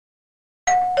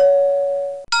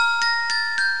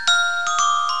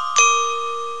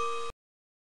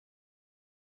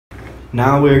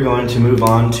Now we're going to move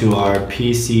on to our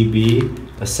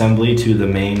PCB assembly to the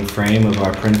main frame of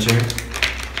our printer.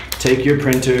 Take your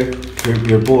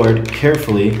board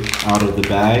carefully out of the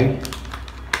bag.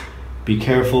 Be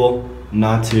careful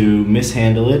not to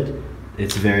mishandle it.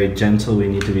 It's very gentle. We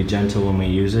need to be gentle when we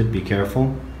use it. Be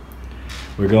careful.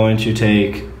 We're going to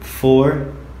take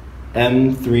 4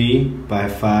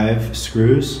 M3x5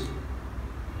 screws,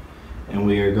 and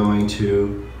we are going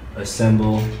to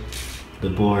assemble the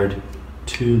board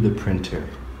to the printer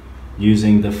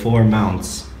using the 4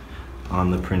 mounts on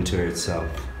the printer itself.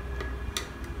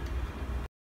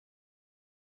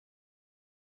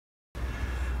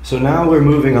 So now we're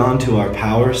moving on to our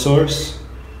power source.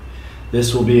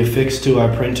 This will be affixed to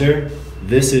our printer.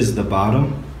 This is the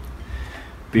bottom.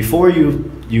 Before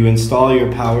you install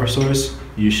your power source,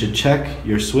 you should check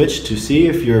your switch to see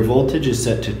if your voltage is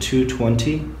set to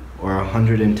 220 or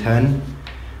 110.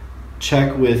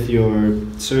 Check with your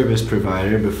service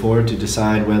provider before to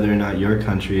decide whether or not your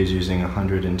country is using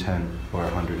 110 or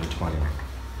 120.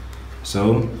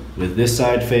 So with this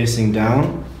side facing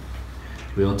down,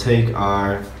 we'll take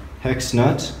our hex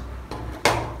nut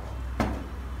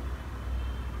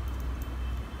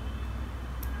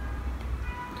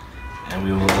and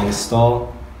we will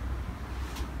install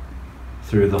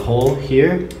through the hole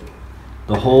here,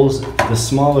 the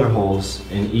smaller holes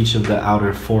in each of the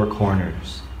outer 4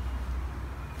 corners.